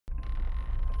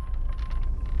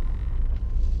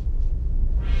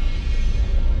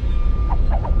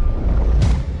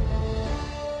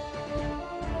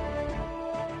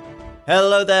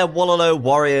Hello there, Wololo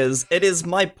Warriors. It is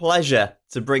my pleasure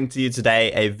to bring to you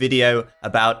today a video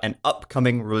about an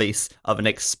upcoming release of an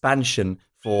expansion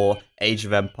for Age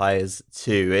of Empires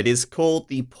 2. It is called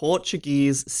the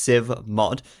Portuguese Civ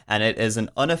Mod, and it is an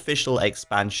unofficial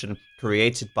expansion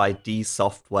created by D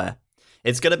Software.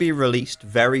 It's going to be released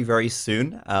very, very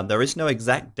soon. There is no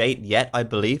exact date yet, I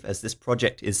believe, as this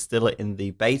project is still in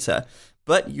the beta.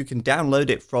 But you can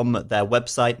download it from their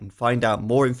website and find out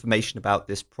more information about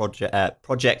this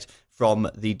project from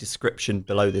the description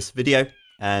below this video.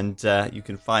 And you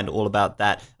can find all about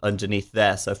that underneath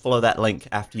there. So follow that link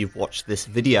after you've watched this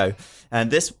video. And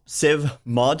this Civ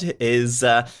mod is,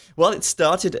 well, it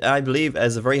started, I believe,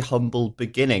 as a very humble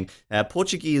beginning.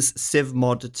 Portuguese Civ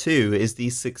Mod 2 is the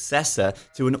successor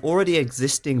to an already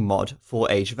existing mod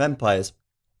for Age of Empires.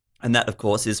 And that, of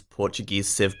course, is Portuguese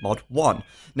Civ Mod 1.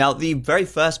 Now, the very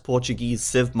first Portuguese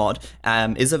Civ Mod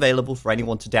is available for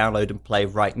anyone to download and play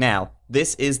right now.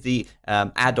 This is the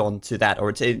add-on to that, or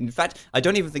in fact, I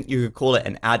don't even think you could call it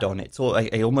an add-on. It's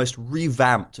a almost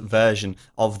revamped version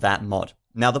of that mod.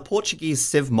 Now, the Portuguese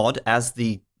Civ Mod, as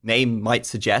the name might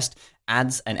suggest,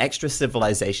 adds an extra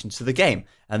civilization to the game.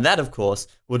 And that, of course,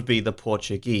 would be the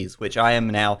Portuguese, which I am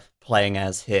now playing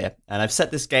as here. And I've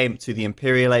set this game to the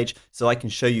Imperial Age so I can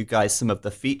show you guys some of the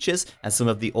features and some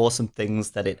of the awesome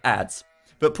things that it adds.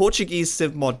 But Portuguese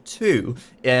Civ Mod 2,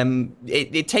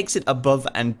 it takes it above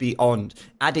and beyond,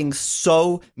 adding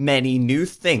so many new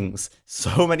things,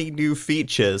 so many new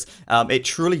features. It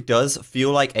truly does feel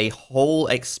like a whole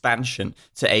expansion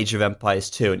to Age of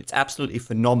Empires 2, and it's absolutely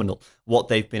phenomenal what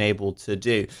they've been able to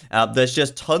do. There's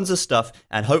just tons of stuff,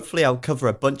 and hopefully I'll cover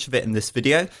a bunch of it in this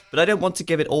video, but I don't want to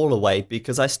give it all away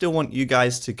because I still want you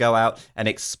guys to go out and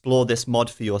explore this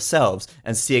mod for yourselves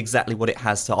and see exactly what it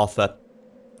has to offer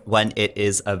when it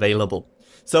is available.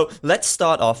 So let's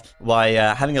start off by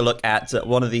having a look at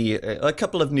a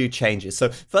couple of new changes. So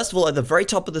first of all, at the very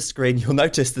top of the screen, you'll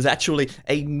notice there's actually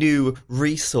a new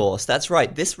resource. That's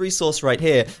right, this resource right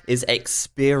here is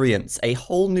experience, a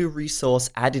whole new resource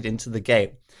added into the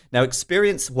game. Now,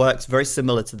 experience works very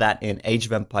similar to that in Age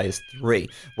of Empires 3,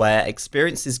 where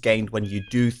experience is gained when you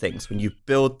do things, when you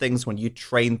build things, when you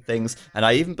train things, and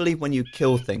I even believe when you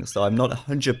kill things, so I'm not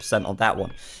 100% on that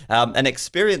one. And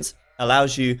experience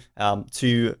allows you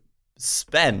to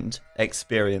spend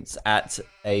experience at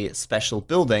a special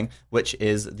building, which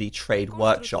is the trade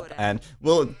workshop, and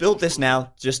we'll build this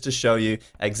now just to show you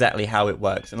exactly how it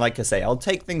works. And like I say, I'll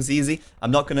take things easy. I'm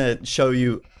not going to show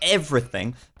you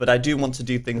everything, but I do want to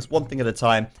do things one thing at a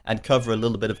time and cover a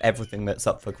little bit of everything that's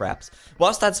up for grabs.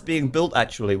 Whilst that's being built,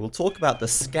 actually, we'll talk about the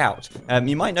scout.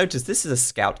 You might notice this is a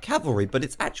scout cavalry, but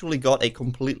it's actually got a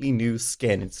completely new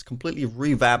skin. It's completely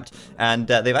revamped, and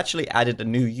they've actually added a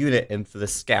new unit in for the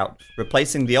scout,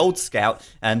 replacing the old scout.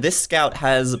 And this scout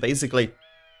has basically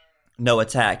no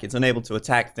attack. It's unable to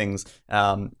attack things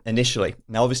initially.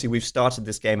 Now, obviously, we've started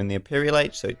this game in the Imperial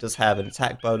Age, so it does have an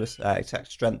attack bonus, attack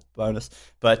strength bonus,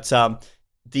 but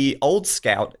the old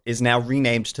scout is now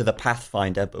renamed to the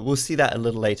Pathfinder, but we'll see that a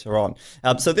little later on.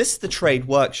 So this is the trade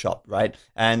workshop, right?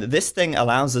 And this thing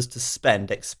allows us to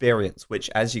spend experience, which,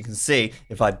 as you can see,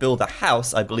 if I build a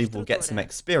house, I believe we'll get some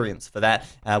experience for that.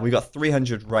 We've got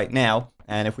 300 right now,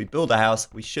 and if we build a house,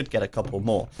 we should get a couple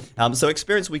more. So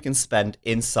experience we can spend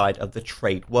inside of the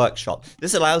trade workshop.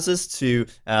 This allows us to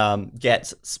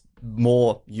get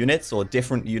more units or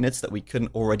different units that we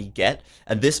couldn't already get,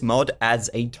 and this mod adds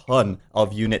a ton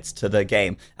of units to the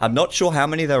game. I'm not sure how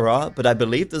many there are, but I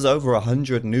believe there's over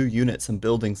 100 new units and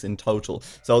buildings in total,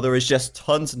 so there is just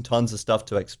tons and tons of stuff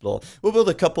to explore. We'll build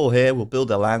a couple here, we'll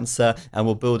build a lancer, and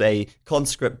we'll build a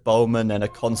conscript bowman and a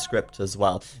conscript as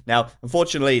well. Now,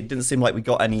 unfortunately, it didn't seem like we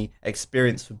got any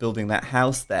experience for building that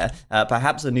house there.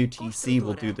 Perhaps a new TC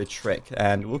will do the trick,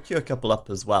 and we'll queue a couple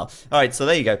up as well. Alright, so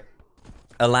there you go.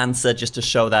 A lancer, just to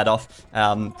show that off.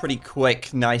 Pretty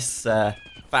quick, nice,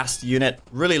 fast unit.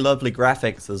 Really lovely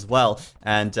graphics as well.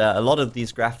 And a lot of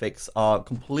these graphics are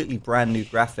completely brand new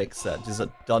graphics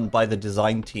done by the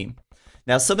design team.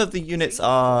 Now, some of the units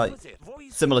are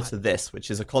similar to this,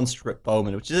 which is a conscript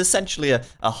bowman, which is essentially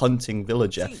a hunting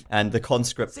villager, and the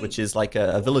conscript, which is like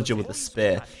a villager with a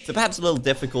spear. So perhaps a little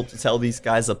difficult to tell these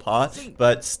guys apart,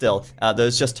 but still,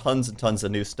 there's just tons and tons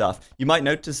of new stuff. You might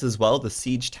notice as well the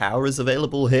siege tower is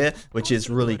available here, which is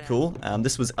really cool.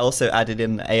 This was also added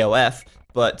in AOF,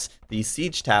 but the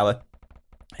siege tower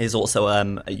is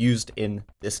also used in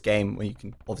this game, where you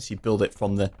can obviously build it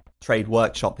from the trade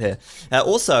workshop here.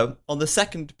 Also, on the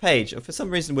second page, for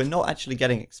some reason, we're not actually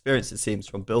getting experience, it seems,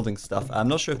 from building stuff. I'm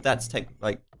not sure if that's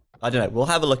I don't know, we'll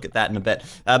have a look at that in a bit.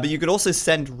 But you can also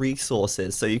send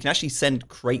resources, so you can actually send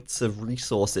crates of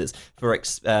resources for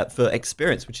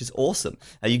experience, which is awesome.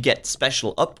 You get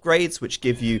special upgrades, which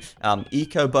give you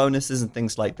eco bonuses and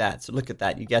things like that. So look at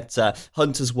that, you get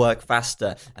hunters work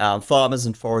faster, farmers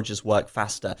and foragers work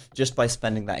faster, just by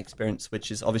spending that experience,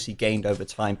 which is obviously gained over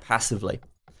time passively.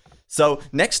 So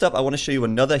next up, I want to show you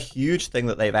another huge thing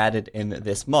that they've added in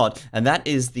this mod, and that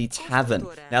is the tavern.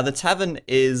 Now, the tavern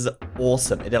is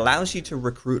awesome. It allows you to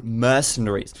recruit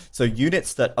mercenaries, so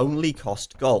units that only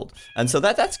cost gold. And so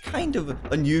that's kind of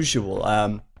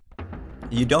unusual.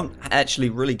 You don't actually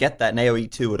really get that in AoE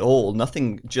 2 at all.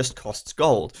 Nothing just costs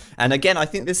gold. And again, I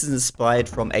think this is inspired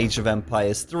from Age of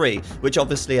Empires 3, which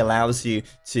obviously allows you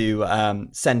to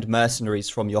send mercenaries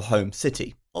from your home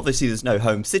city. Obviously, there's no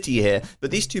home city here, but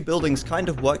these two buildings kind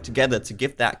of work together to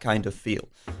give that kind of feel.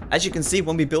 As you can see,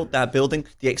 when we built that building,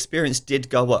 the experience did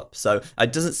go up. So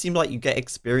it doesn't seem like you get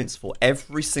experience for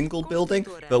every single building,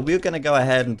 but we're going to go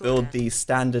ahead and build these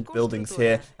standard buildings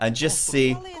here and just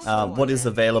see what is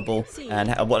available and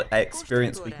what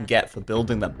experience we can get for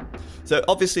building them. So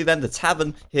obviously then the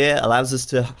tavern here allows us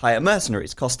to hire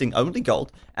mercenaries, costing only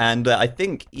gold, and I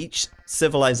think each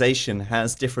civilization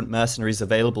has different mercenaries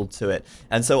available to it.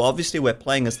 And so obviously we're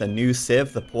playing as the new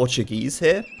Civ, the Portuguese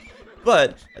here.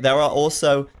 But there are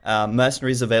also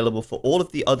mercenaries available for all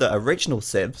of the other original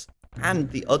Civs and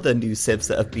the other new Civs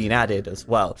that have been added as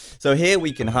well. So here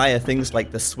we can hire things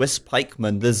like the Swiss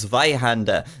Pikeman, the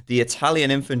Zweihander, the Italian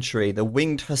Infantry, the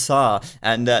Winged Hussar,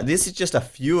 and this is just a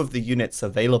few of the units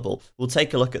available. We'll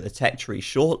take a look at the tech tree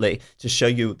shortly to show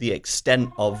you the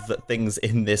extent of things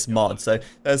in this mod. So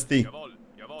there's the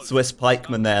Swiss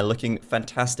Pikeman there, looking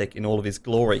fantastic in all of his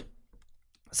glory.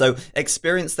 So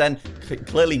experience then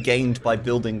clearly gained by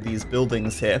building these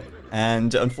buildings here,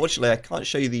 and unfortunately I can't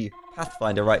show you the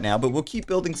Pathfinder right now, but we'll keep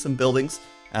building some buildings.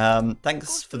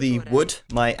 Thanks for the wood,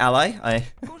 my ally.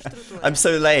 I'm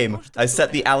so lame. I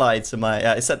set the ally to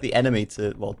my, I set the enemy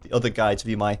to, well, the other guy to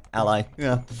be my ally.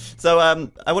 Yeah. So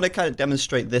I want to kind of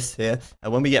demonstrate this here.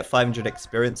 When we get 500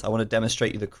 experience, I want to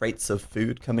demonstrate you the crates of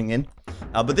food coming in.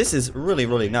 But this is really,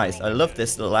 really nice. I love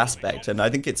this little aspect, and I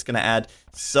think it's going to add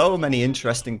so many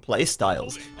interesting play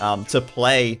styles to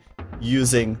play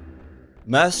using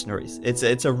mercenaries.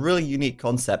 It's a really unique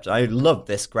concept. I love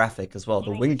this graphic as well.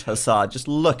 The Winged Hussar, just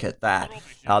look at that.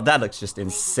 That looks just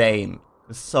insane.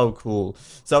 It's so cool.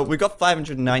 So we've got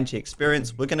 590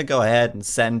 experience. We're going to go ahead and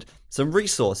send some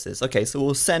resources. Okay, so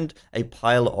we'll send a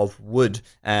pile of wood,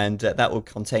 and that will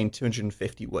contain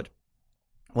 250 wood.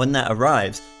 When that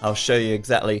arrives, I'll show you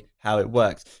exactly how it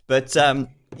works. But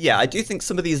yeah, I do think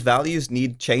some of these values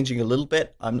need changing a little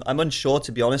bit. I'm unsure,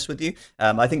 to be honest with you.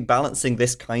 I think balancing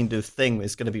this kind of thing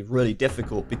is going to be really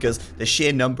difficult because the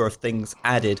sheer number of things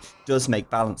added does make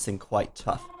balancing quite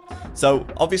tough. So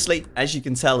obviously, as you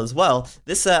can tell as well,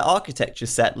 this architecture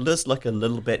set does look a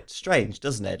little bit strange,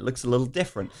 doesn't it? It looks a little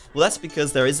different. Well, that's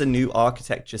because there is a new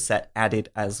architecture set added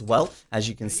as well, as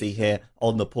you can see here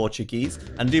on the Portuguese.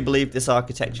 And I do believe this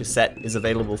architecture set is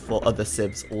available for other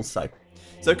civs also.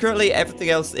 So currently everything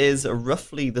else is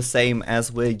roughly the same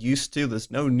as we're used to.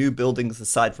 There's no new buildings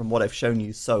aside from what I've shown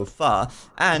you so far.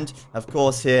 And of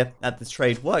course here at the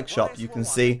trade workshop you can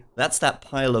see that's that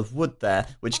pile of wood there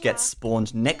which gets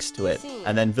spawned next to it,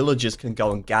 and then villagers can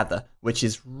go and gather, which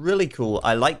is really cool.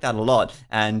 I like that a lot,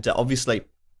 and obviously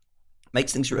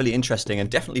makes things really interesting and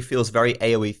definitely feels very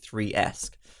AoE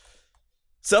 3-esque.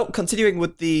 So, continuing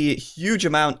with the huge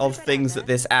amount of things that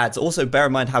this adds, also bear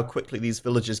in mind how quickly these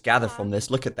villagers gather from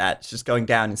this. Look at that, it's just going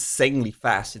down insanely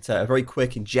fast. It's a very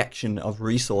quick injection of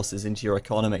resources into your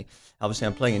economy. Obviously,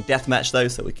 I'm playing in deathmatch though,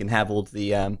 so we can have all of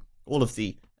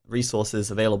the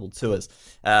resources available to us.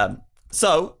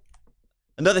 So,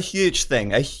 another huge thing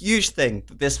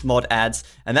that this mod adds,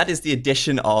 and that is the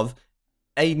addition of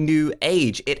a new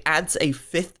age. It adds a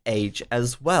 5th age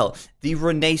as well, the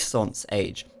Renaissance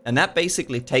age. And that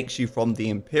basically takes you from the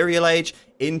Imperial Age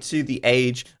into the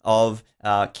age of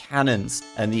cannons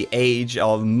and the age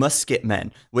of musketmen,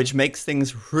 which makes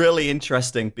things really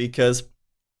interesting because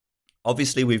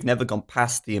obviously we've never gone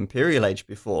past the Imperial Age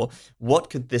before.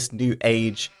 What could this new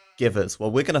age give us?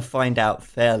 Well, we're going to find out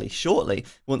fairly shortly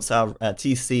once our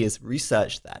TC has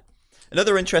researched that.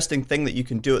 Another interesting thing that you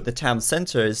can do at the town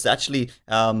center is actually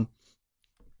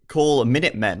call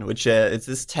Minutemen, which is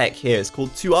this tech here. It's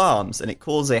called 2 arms, and it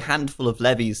calls a handful of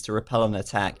levies to repel an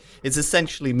attack. It's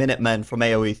essentially Minutemen from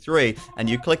AoE 3, and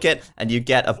you click it, and you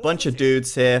get a bunch of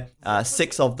dudes here,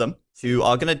 6 of them. who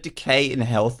are going to decay in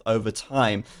health over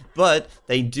time, but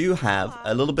they do have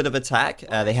a little bit of attack.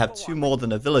 They have 2 more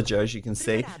than a villager, as you can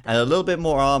see, and a little bit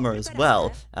more armor as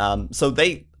well. So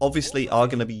they obviously are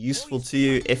going to be useful to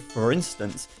you if, for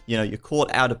instance, you know, you're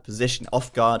caught out of position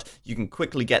off guard. You can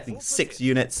quickly get these 6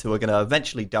 units who are going to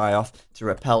eventually die off to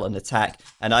repel an attack.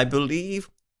 And I believe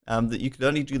that you could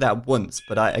only do that once,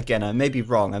 but again, I may be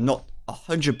wrong. I'm not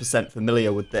 100%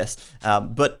 familiar with this,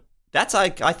 but that's, I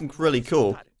think, really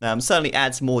cool. Certainly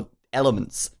adds more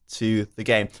elements to the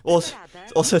game. Also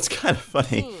it's kind of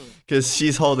funny because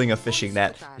she's holding a fishing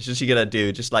net. What's she gonna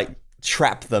do? Just like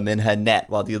trap them in her net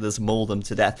while the others maul them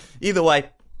to death. Either way,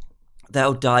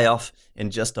 they'll die off in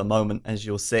just a moment, as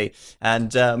you'll see.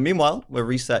 And meanwhile, we're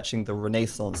researching the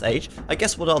Renaissance Age. I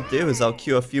guess what I'll do is I'll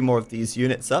queue a few more of these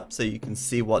units up so you can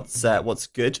see what's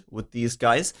good with these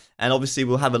guys. And obviously,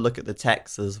 we'll have a look at the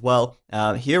techs as well.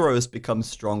 Heroes become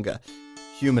stronger.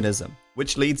 Humanism,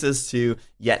 which leads us to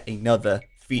yet another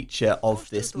feature of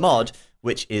this mod,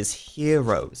 which is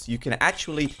heroes. You can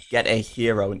actually get a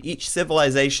hero, and each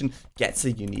civilization gets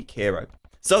a unique hero.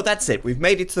 So that's it. We've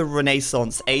made it to the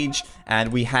Renaissance Age,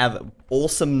 and we have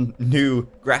awesome new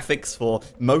graphics for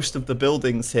most of the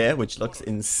buildings here, which looks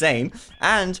insane.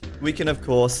 And we can, of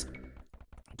course,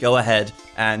 go ahead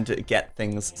and get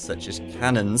things such as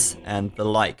cannons and the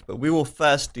like. But we will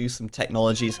first do some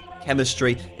technologies.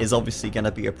 Chemistry is obviously going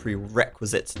to be a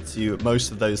prerequisite to most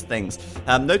of those things.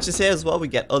 Notice here as well, we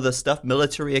get other stuff.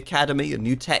 Military Academy, a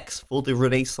new techs for the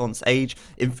Renaissance Age.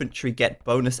 Infantry get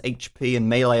bonus HP and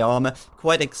melee armor.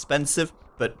 Quite expensive,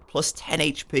 but plus 10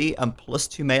 HP and plus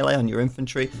 2 melee on your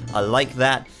infantry. I like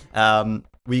that.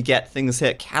 We get things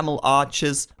here, camel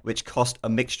archers, which cost a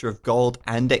mixture of gold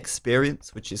and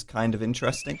experience, which is kind of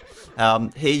interesting.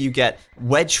 Here you get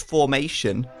wedge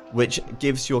formation, which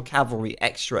gives your cavalry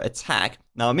extra attack.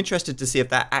 Now, I'm interested to see if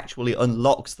that actually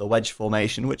unlocks the wedge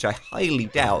formation, which I highly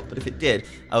doubt, but if it did,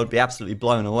 I would be absolutely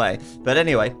blown away. But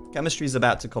anyway, chemistry is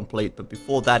about to complete, but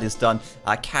before that is done,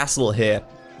 our castle here,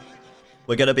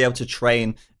 we're going to be able to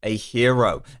train a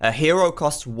hero. A hero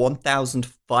costs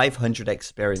 1,500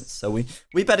 experience, so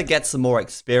we better get some more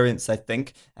experience, I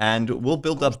think, and we'll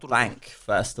build a bank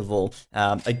first of all.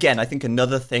 Again, I think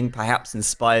another thing perhaps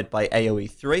inspired by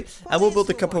AoE 3, and we'll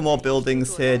build a couple more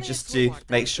buildings here just to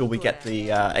make sure we get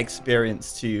the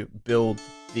experience to build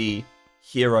the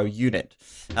hero unit.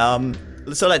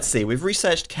 So let's see, we've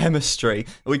researched chemistry,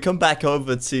 we come back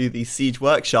over to the siege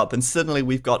workshop, and suddenly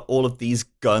we've got all of these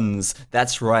guns.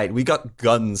 That's right, we got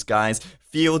guns, guys.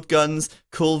 Field guns,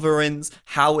 culverins,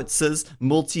 howitzers,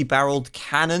 multi-barreled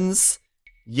cannons.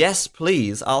 Yes,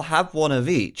 please, I'll have one of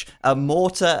each. A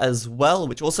mortar as well,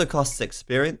 which also costs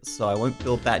experience, so I won't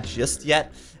build that just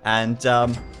yet. And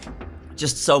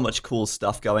just so much cool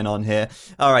stuff going on here.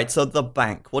 Alright, so the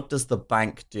bank. What does the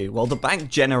bank do? Well, the bank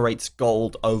generates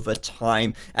gold over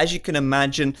time. As you can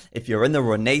imagine, if you're in the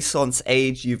Renaissance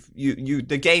Age,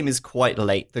 the game is quite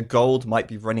late. The gold might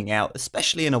be running out,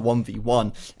 especially in a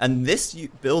 1v1. And this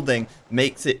building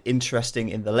makes it interesting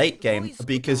in the late game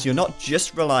because you're not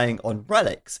just relying on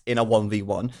relics in a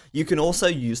 1v1. You can also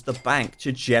use the bank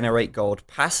to generate gold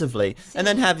passively and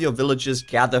then have your villagers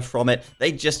gather from it.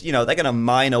 They just, you know, they're going to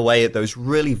mine away at those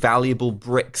really valuable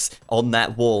bricks on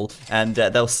that wall, and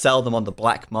they'll sell them on the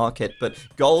black market. But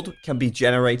gold can be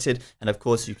generated, and of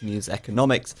course you can use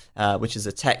economics, which is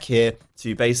a tech here,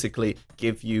 to basically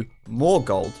give you more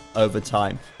gold over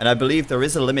time. And I believe there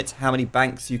is a limit to how many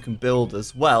banks you can build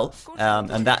as well,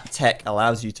 and that tech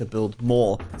allows you to build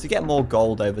more to get more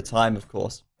gold over time, of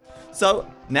course. So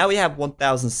now we have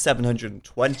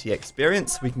 1,720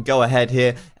 experience. We can go ahead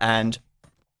here and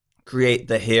create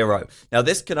the hero. Now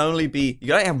this can only be,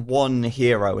 you only have one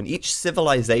hero, and each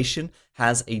civilization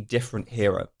has a different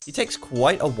hero. He takes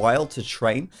quite a while to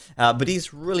train, but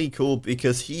he's really cool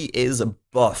because he is a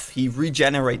buff. He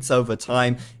regenerates over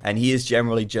time, and he is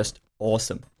generally just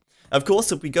awesome. Of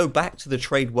course, if we go back to the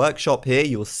trade workshop here,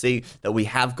 you'll see that we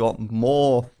have got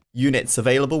more units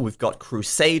available. We've got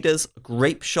Crusaders,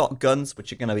 grape shotguns,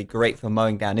 which are going to be great for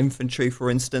mowing down infantry, for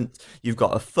instance. You've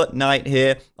got a foot knight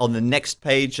here. On the next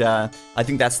page, I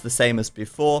think that's the same as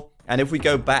before. And if we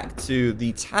go back to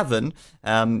the tavern,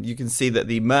 you can see that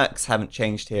the mercs haven't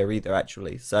changed here either,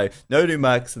 actually. So no new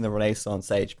mercs in the Renaissance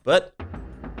Age. But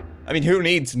I mean, who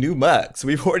needs new mercs?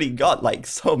 We've already got like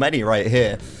so many right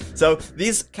here. So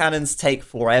these cannons take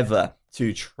forever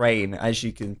to train, as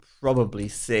you can probably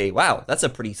see. Wow, that's a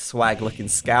pretty swag looking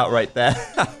scout right there.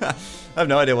 I have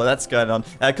no idea what that's going on.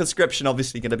 Conscription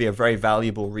obviously going to be a very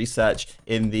valuable research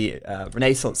in the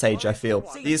Renaissance Age, I feel.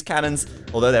 These cannons,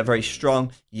 although they're very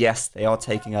strong, yes, they are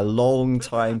taking a long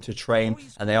time to train,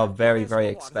 and they are very, very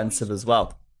expensive as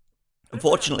well.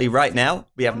 Unfortunately, right now,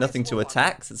 we have nothing to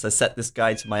attack since I set this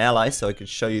guy to my ally so I could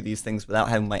show you these things without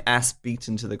having my ass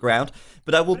beaten to the ground.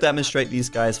 But I will demonstrate these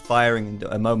guys firing in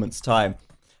a moment's time.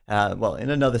 Well, in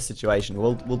another situation,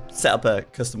 we'll set up a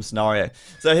custom scenario.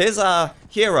 So here's our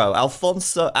hero,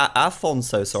 Afonso,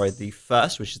 the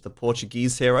first, which is the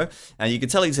Portuguese hero. And you can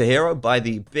tell he's a hero by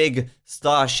the big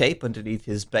star shape underneath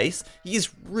his base. He's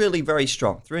really very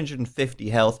strong, 350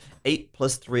 health,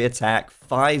 8+3 attack,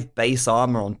 5 base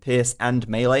armor on pierce and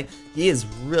melee. He is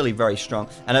really very strong.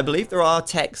 And I believe there are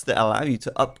techs that allow you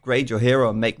to upgrade your hero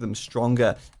and make them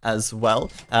stronger as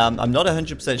well. I'm not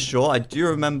 100% sure. I do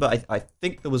remember, I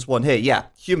think there was one here. Yeah,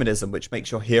 humanism, which makes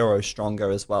your hero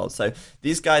stronger as well. So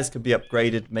these guys can be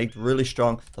upgraded, made really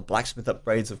strong. The blacksmith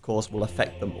upgrades, of course, will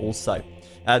affect them also.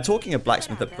 Talking of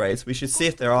blacksmith upgrades, we should see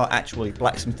if there are actually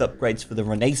blacksmith upgrades for the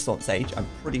Renaissance age. I'm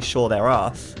pretty sure there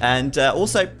are. And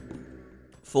also,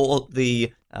 for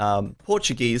the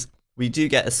Portuguese, we do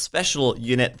get a special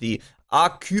unit, the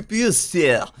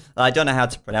Arquebusier. I don't know how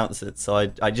to pronounce it,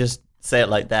 so I just say it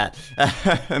like that.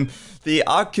 The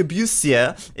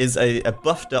Arquebusier is a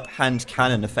buffed up hand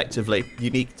cannon, effectively,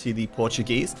 unique to the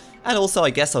Portuguese. And also, I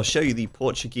guess I'll show you the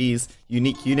Portuguese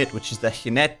unique unit, which is the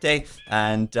Jinete.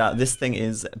 And this thing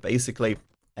is basically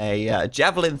a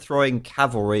javelin throwing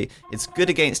cavalry. It's good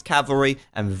against cavalry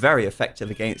and very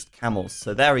effective against camels.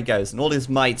 So there he goes, in all his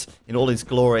might, in all his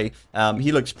glory.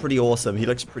 He looks pretty awesome. He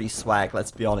looks pretty swag,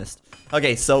 let's be honest.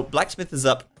 Okay, so blacksmith is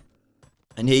up.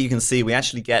 And here you can see we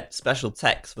actually get special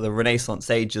techs for the Renaissance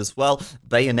age as well.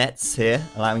 Bayonets here,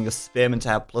 allowing your spearmen to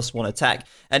have +1 attack.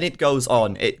 And it goes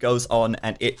on,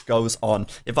 and it goes on.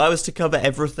 If I was to cover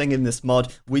everything in this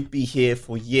mod, we'd be here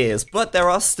for years. But there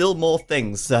are still more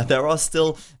things. There are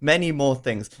still many more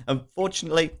things.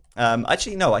 Unfortunately,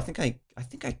 actually no, I think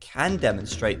I can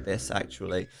demonstrate this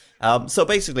actually. So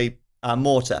basically,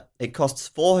 mortar. It costs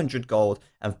 400 gold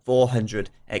and 400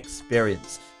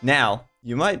 experience. Now,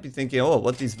 you might be thinking, oh,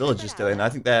 what are these villagers doing? I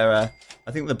think they're,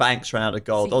 I think the banks ran out of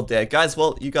gold. Oh dear, guys.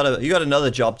 Well, you got another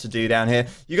job to do down here.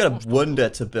 You got a wonder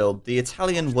to build, the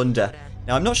Italian wonder.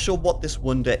 Now, I'm not sure what this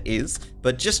wonder is,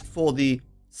 but just for the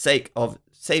sake of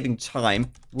saving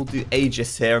time, we'll do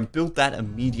Aegis here and build that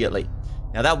immediately.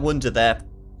 Now, that wonder there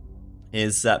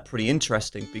is pretty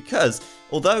interesting because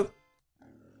although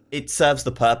it serves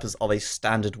the purpose of a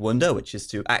standard wonder, which is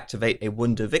to activate a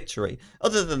wonder victory.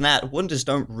 Other than that, wonders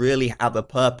don't really have a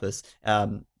purpose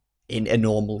in a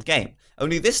normal game.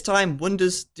 Only this time,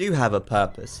 wonders do have a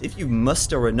purpose. If you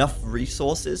muster enough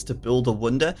resources to build a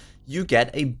wonder, you get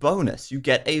a bonus, you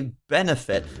get a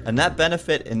benefit. And that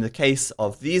benefit, in the case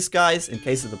of these guys, in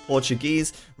case of the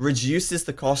Portuguese, reduces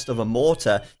the cost of a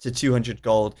mortar to 200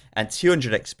 gold and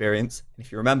 200 experience. And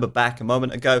if you remember back a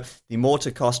moment ago, the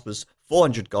mortar cost was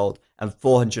 400 gold and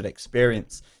 400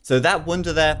 experience. So that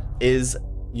wonder there is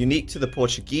unique to the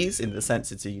Portuguese in the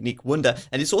sense it's a unique wonder,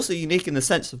 and it's also unique in the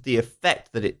sense of the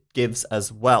effect that it gives as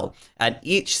well. And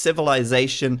each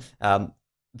civilization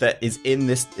that is in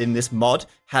this mod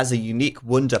has a unique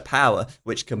wonder power,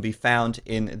 which can be found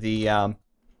in the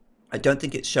I don't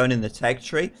think it's shown in the tech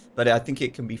tree, but I think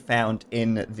it can be found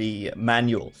in the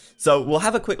manual. So we'll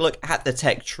have a quick look at the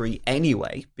tech tree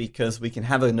anyway, because we can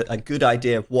have a good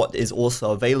idea of what is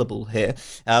also available here.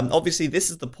 Obviously, this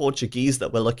is the Portuguese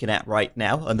that we're looking at right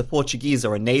now, and the Portuguese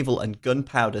are a naval and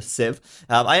gunpowder civ.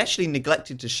 I actually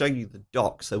neglected to show you the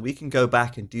dock, so we can go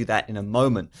back and do that in a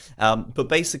moment. But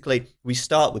basically, we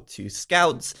start with 2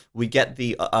 scouts, we get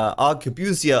the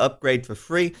Arquebusier upgrade for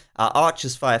free, our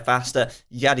archers fire faster,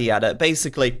 yada yada.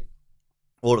 Basically,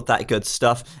 all of that good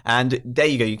stuff. And there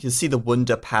you go. You can see the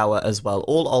wonder power as well.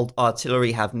 All old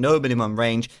artillery have no minimum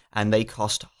range, and they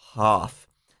cost half.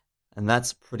 And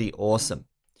that's pretty awesome.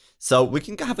 So we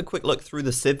can have a quick look through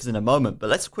the civs in a moment, but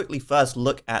let's quickly first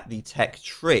look at the tech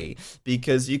tree,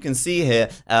 because you can see here,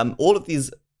 all of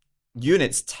these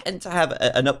units tend to have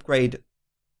an upgrade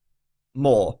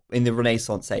more in the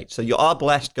Renaissance age. So your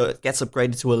Arbalest gets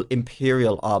upgraded to an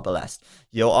Imperial Arbalest.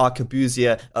 Your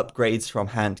Arquebusier upgrades from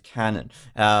hand cannon.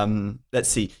 Let's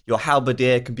see, your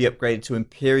Halberdier can be upgraded to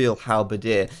Imperial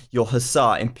Halberdier. Your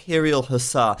Hussar, Imperial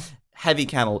Hussar. Heavy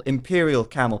Camel, Imperial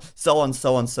Camel, so on,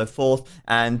 so forth.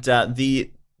 And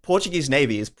the Portuguese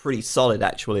Navy is pretty solid,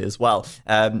 actually, as well.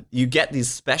 You get these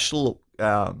special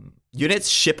units,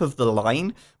 Ship of the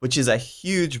Line, which is a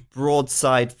huge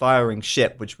broadside firing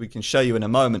ship, which we can show you in a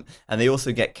moment. And they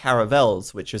also get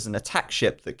Caravels, which is an attack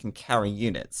ship that can carry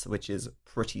units, which is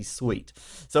pretty sweet.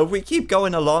 So if we keep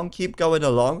going along,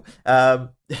 there's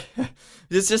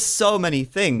just so many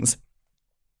things.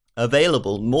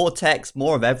 available. More text,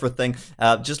 more of everything.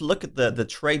 Just look at the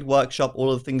trade workshop,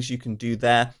 all of the things you can do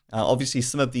there. Obviously,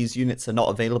 some of these units are not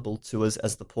available to us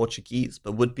as the Portuguese,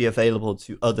 but would be available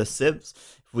to other civs.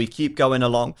 If we keep going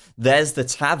along, there's the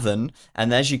tavern,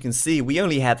 and as you can see, we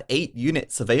only have 8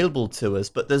 units available to us,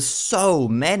 but there's so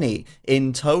many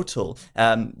in total,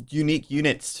 unique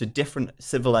units to different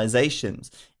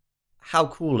civilizations. How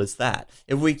cool is that?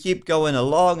 If we keep going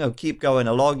along,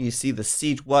 you see the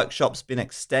siege workshop's been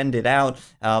extended out.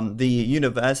 The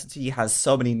university has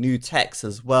so many new techs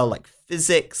as well, like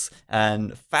physics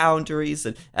and foundries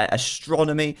and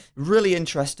astronomy. Really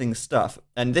interesting stuff.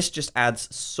 And this just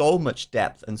adds so much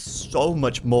depth and so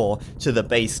much more to the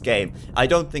base game. I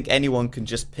don't think anyone can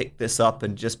just pick this up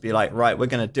and just be like, right, we're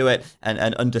going to do it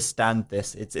and understand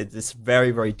this. It's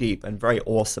very, very deep and very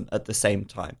awesome at the same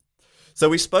time. So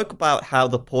we spoke about how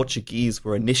the Portuguese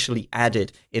were initially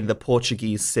added in the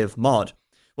Portuguese Civ Mod.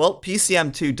 Well,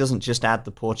 PCM2 doesn't just add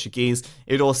the Portuguese,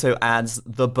 it also adds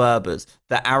the Berbers,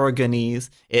 the Aragonese,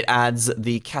 it adds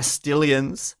the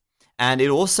Castilians, and it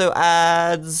also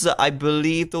adds, I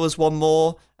believe there was one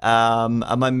more,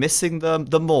 am I missing them?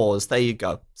 The Moors, there you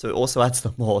go. So it also adds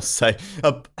the Moors, so,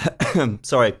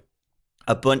 sorry.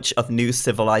 A bunch of new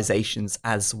civilizations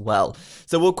as well.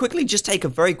 So we'll quickly just take a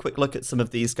very quick look at some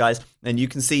of these guys, and you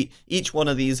can see each one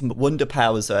of these wonder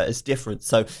powers is different.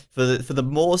 So for the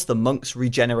Moors, the monks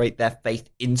regenerate their faith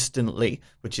instantly,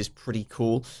 which is pretty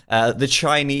cool. The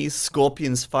Chinese,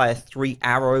 scorpions fire 3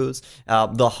 arrows.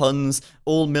 The Huns,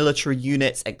 all military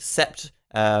units except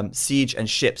siege and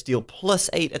ships deal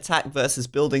 +8 attack versus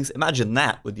buildings. Imagine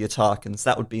that with the Tarkans.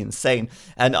 That would be insane.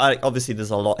 And obviously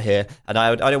there's a lot here, and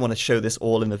I don't want to show this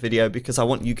all in the video because I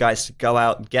want you guys to go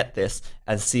out and get this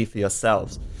and see for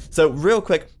yourselves. So real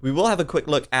quick, we will have a quick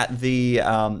look at the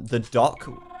dock.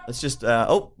 Let's just,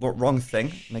 oh, wrong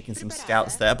thing. Making some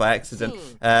scouts there by accident.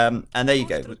 And there you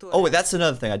go. Oh, wait, that's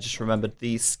another thing I just remembered.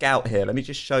 The scout here. Let me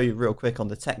just show you real quick on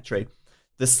the tech tree.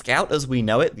 The Scout as we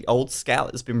know it, the old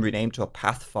Scout, has been renamed to a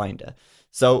Pathfinder.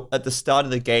 So at the start of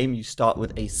the game, you start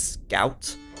with a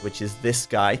Scout, which is this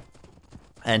guy,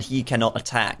 and he cannot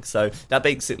attack. So that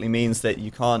basically means that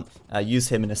you can't use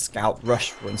him in a Scout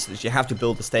rush, for instance. You have to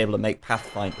build a stable and make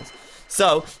Pathfinders.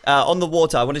 So on the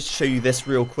water, I wanted to show you this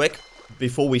real quick.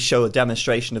 Before we show a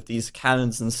demonstration of these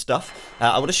cannons and stuff,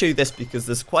 I want to show you this because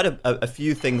there's quite a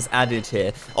few things added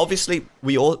here. Obviously,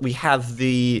 we have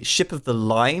the ship of the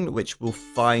line, which we'll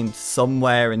find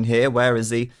somewhere in here. Where is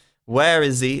he? Where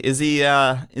is he? Is he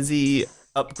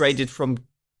upgraded from?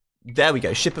 There we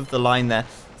go, ship of the line there.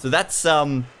 So that's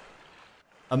a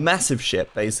massive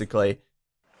ship, basically.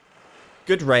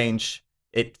 Good range.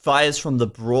 It fires from the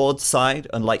broadside,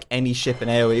 unlike any ship in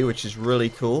AoE, which is really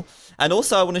cool. And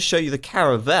also, I want to show you the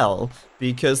Caravel,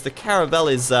 because the Caravel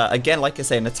is, again, like I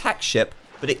say, an attack ship,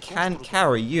 but it can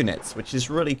carry units, which is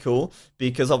really cool,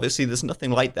 because obviously there's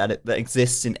nothing like that that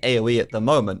exists in AoE at the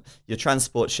moment. Your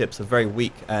transport ships are very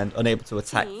weak and unable to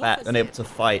attack that, unable to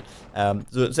fight. So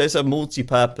it's a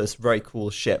multi-purpose, very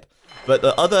cool ship. But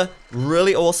the other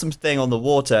really awesome thing on the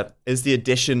water is the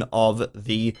addition of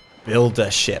the Builder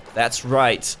ship. That's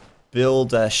right,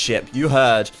 Builder ship. You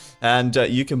heard. And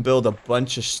you can build a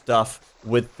bunch of stuff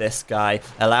with this guy,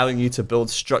 allowing you to build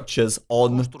structures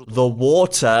on the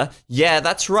water. Yeah,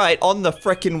 that's right, on the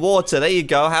frickin' water. There you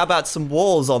go. How about some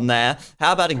walls on there?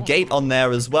 How about a gate on there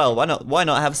as well? Why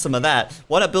not have some of that?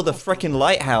 Why not build a frickin'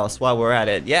 lighthouse while we're at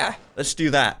it? Yeah, let's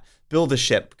do that. Build a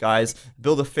ship, guys.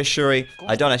 Build a fishery.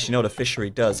 I don't actually know what a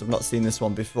fishery does. I've not seen this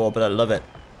one before, but I love it.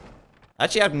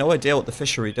 Actually, I have no idea what the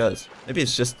fishery does. Maybe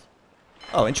it's just...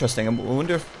 Oh, interesting. I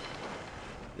wonder if...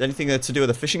 Anything to do with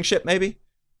a fishing ship, maybe?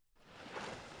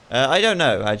 I don't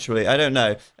know, actually. I don't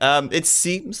know. It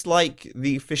seems like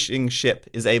the fishing ship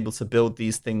is able to build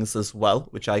these things as well,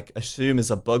 which I assume is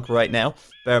a bug right now.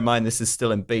 Bear in mind, this is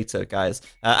still in beta, guys.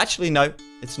 Actually, no.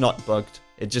 It's not bugged.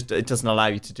 It doesn't allow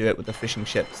you to do it with the fishing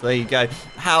ship. So there you go.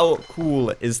 How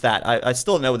cool is that? I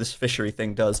still don't know what this fishery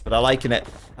thing does, but I'm liking it.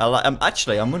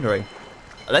 Actually, I'm wondering...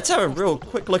 Let's have a real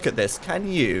quick look at this. Can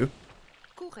you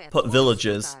put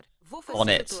villagers on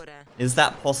it? Is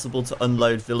that possible to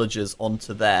unload villagers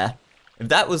onto there? If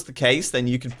that was the case, then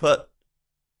you could put...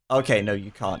 Okay, no,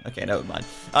 you can't. Okay, never mind.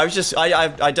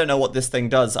 I don't know what this thing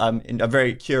does. I'm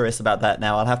very curious about that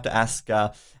now. I'll have to ask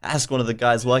one of the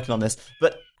guys working on this.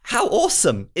 But how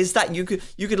awesome is that? You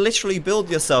could literally build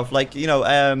yourself, like, you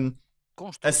know,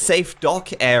 a safe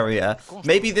dock area.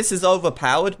 Maybe this is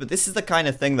overpowered, but this is the kind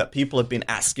of thing that people have been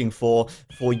asking for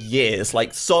years.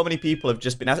 Like, so many people have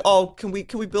just been asking, oh, can we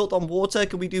build on water?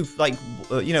 Can we do, like,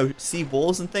 you know, sea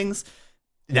walls and things?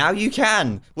 Now you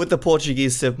can with the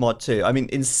Portuguese Civ Mod too. I mean,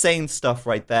 insane stuff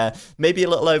right there. Maybe a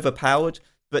little overpowered,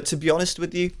 but to be honest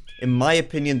with you, in my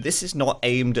opinion, this is not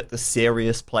aimed at the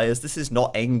serious players. This is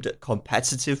not aimed at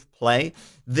competitive play.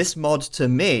 This mod, to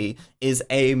me, is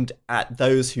aimed at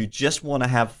those who just want to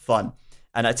have fun.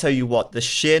 And I tell you what, the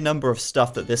sheer number of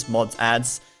stuff that this mod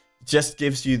adds just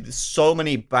gives you so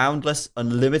many boundless,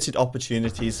 unlimited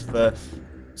opportunities for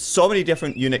so many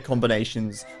different unit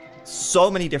combinations,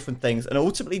 so many different things, and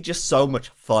ultimately just so much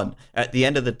fun. At the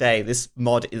end of the day, this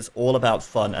mod is all about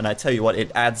fun, and I tell you what,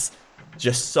 it adds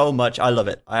just so much. I love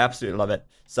it. I absolutely love it.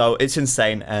 So it's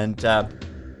insane. And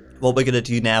what we're going to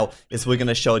do now is we're going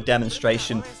to show a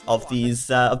demonstration of these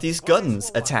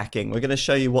guns attacking. We're going to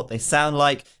show you what they sound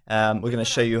like. We're going to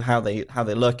show you how they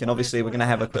look, and obviously we're going to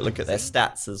have a quick look at their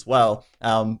stats as well.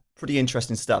 Pretty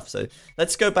interesting stuff. So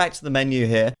let's go back to the menu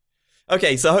here.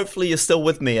 Okay, so hopefully you're still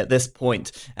with me at this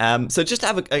point. So just to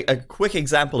have a quick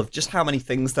example of just how many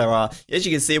things there are. As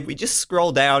you can see, if we just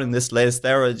scroll down in this list,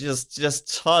 there are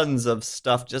just tons of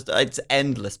stuff. It's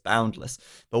endless, boundless.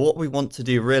 But what we want to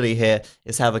do really here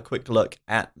is have a quick look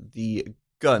at the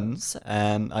guns.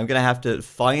 I'm going to have to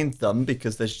find them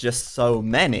because there's just so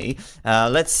many.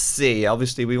 Let's see.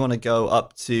 Obviously, we want to go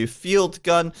up to field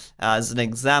gun as an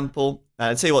example.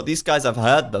 I'll tell you what, these guys, I've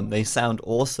heard them. They sound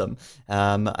awesome.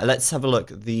 Let's have a look.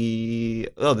 Oh,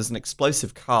 there's an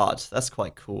explosive card. That's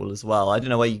quite cool as well. I don't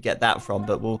know where you get that from,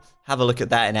 but we'll have a look at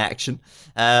that in action.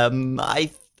 I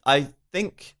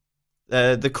think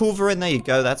the Culverin, there you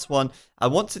go. That's one. I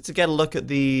wanted to get a look at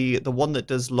the one that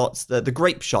does lots. The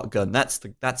grape shotgun. That's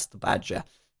the Badger.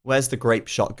 Where's the grape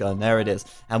shotgun? There it is.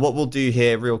 And what we'll do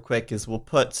here real quick is we'll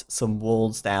put some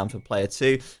walls down for player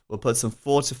 2. We'll put some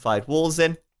fortified walls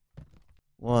in.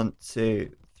 1, 2,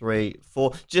 3,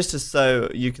 4, just so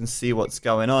you can see what's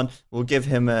going on. We'll give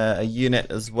him a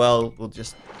unit as well. We'll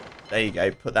just, there you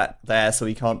go, put that there so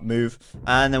he can't move.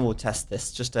 And then we'll test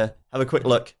this just to have a quick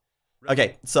look.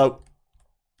 Okay, so,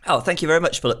 oh, thank you very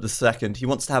much, Philip II. He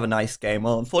wants to have a nice game.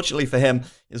 Well, unfortunately for him,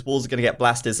 his walls are going to get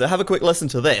blasted. So have a quick listen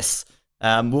to this.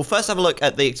 We'll first have a look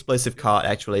at the explosive cart,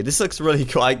 actually. This looks really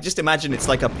cool. I just imagine it's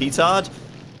like a petard,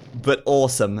 but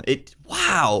awesome.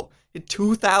 Wow.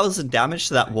 2,000 damage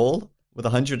to that wall with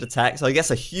 100 attacks. So I guess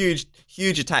a huge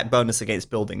attack bonus against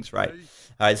buildings, right?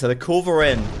 Alright, so the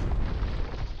Culverin.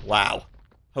 Wow.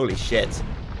 Holy shit.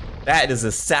 That is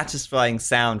a satisfying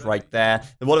sound right there.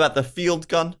 And what about the field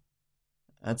gun?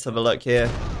 Let's have a look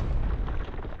here.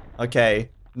 Okay,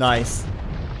 nice.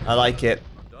 I like it.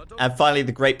 And finally,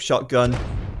 the grape shotgun.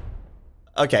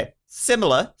 Okay,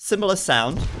 similar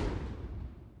sound,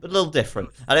 but a little different.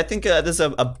 And I think there's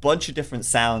a bunch of different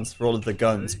sounds for all of the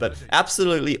guns, but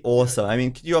absolutely awesome. I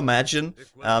mean, can you imagine?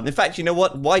 In fact, you know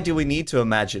what? Why do we need to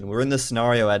imagine? We're in the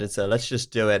scenario editor. Let's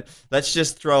just do it. Let's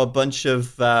just throw a bunch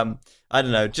of, I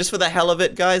don't know, just for the hell of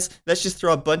it, guys, let's just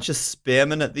throw a bunch of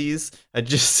spearmen at these and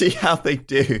just see how they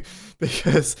do.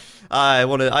 Because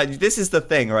this is the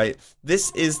thing, right?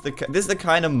 This is the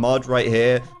kind of mod right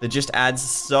here that just adds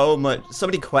so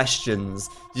many questions.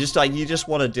 You just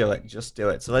want to do it. Just do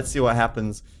it. So let's see what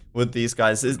happens with these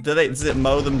guys. Does it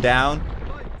mow them down?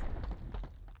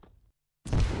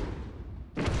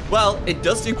 Well, it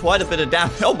does do quite a bit of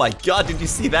damage. Oh my god, did you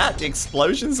see that? The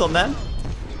explosions on them?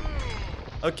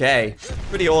 Okay,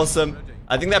 pretty awesome.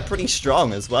 I think they're pretty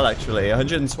strong as well, actually.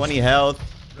 120 health,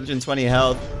 120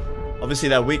 health. Obviously,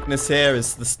 their weakness here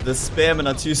is the spearmen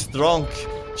are too strong,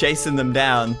 chasing them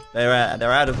down. They're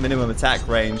out of minimum attack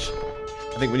range.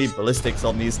 I think we need ballistics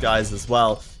on these guys as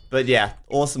well. But yeah,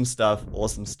 awesome stuff,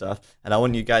 and I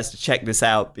want you guys to check this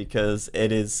out because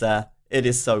it is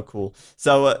so cool.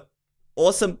 So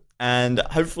awesome, and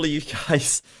hopefully you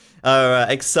guys are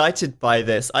excited by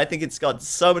this. I think it's got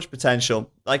so much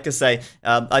potential. Like I say,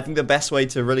 I think the best way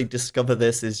to really discover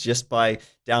this is just by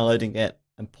downloading it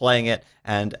and playing it.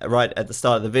 And right at the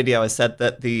start of the video, I said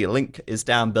that the link is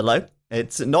down below.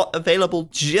 It's not available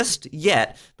just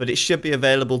yet, but it should be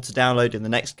available to download in the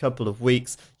next couple of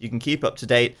weeks. You can keep up to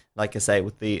date, like I say,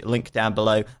 with the link down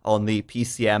below on the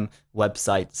PCM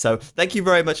website. So thank you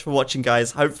very much for watching,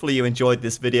 guys. Hopefully you enjoyed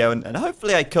this video, and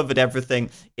hopefully I covered everything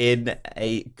in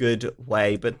a good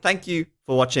way. But thank you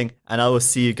for watching, and I will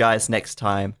see you guys next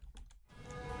time.